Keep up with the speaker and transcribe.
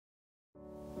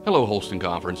Hello, Holston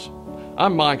Conference.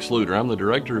 I'm Mike Sluder. I'm the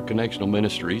Director of Connectional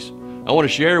Ministries. I want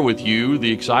to share with you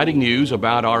the exciting news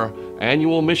about our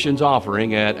annual missions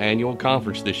offering at Annual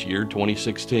Conference this year,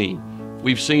 2016.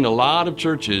 We've seen a lot of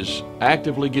churches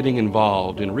actively getting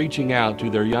involved in reaching out to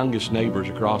their youngest neighbors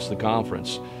across the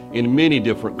conference in many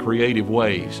different creative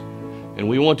ways. And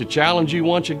we want to challenge you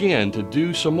once again to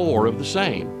do some more of the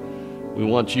same. We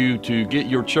want you to get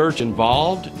your church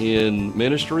involved in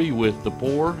ministry with the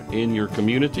poor in your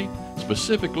community,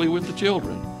 specifically with the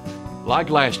children. Like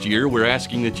last year, we're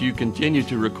asking that you continue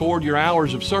to record your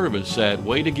hours of service at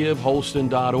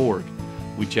waytogivholston.org.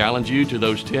 We challenge you to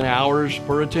those 10 hours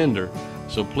per attender,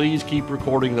 so please keep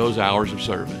recording those hours of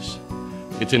service.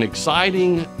 It's an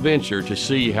exciting venture to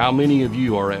see how many of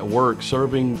you are at work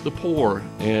serving the poor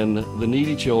and the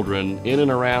needy children in and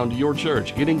around your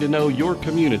church, getting to know your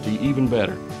community even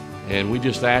better. And we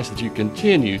just ask that you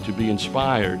continue to be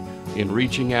inspired in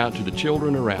reaching out to the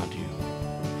children around you.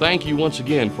 Thank you once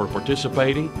again for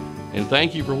participating, and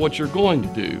thank you for what you're going to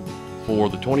do for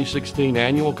the 2016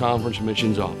 Annual Conference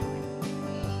Missions Offering.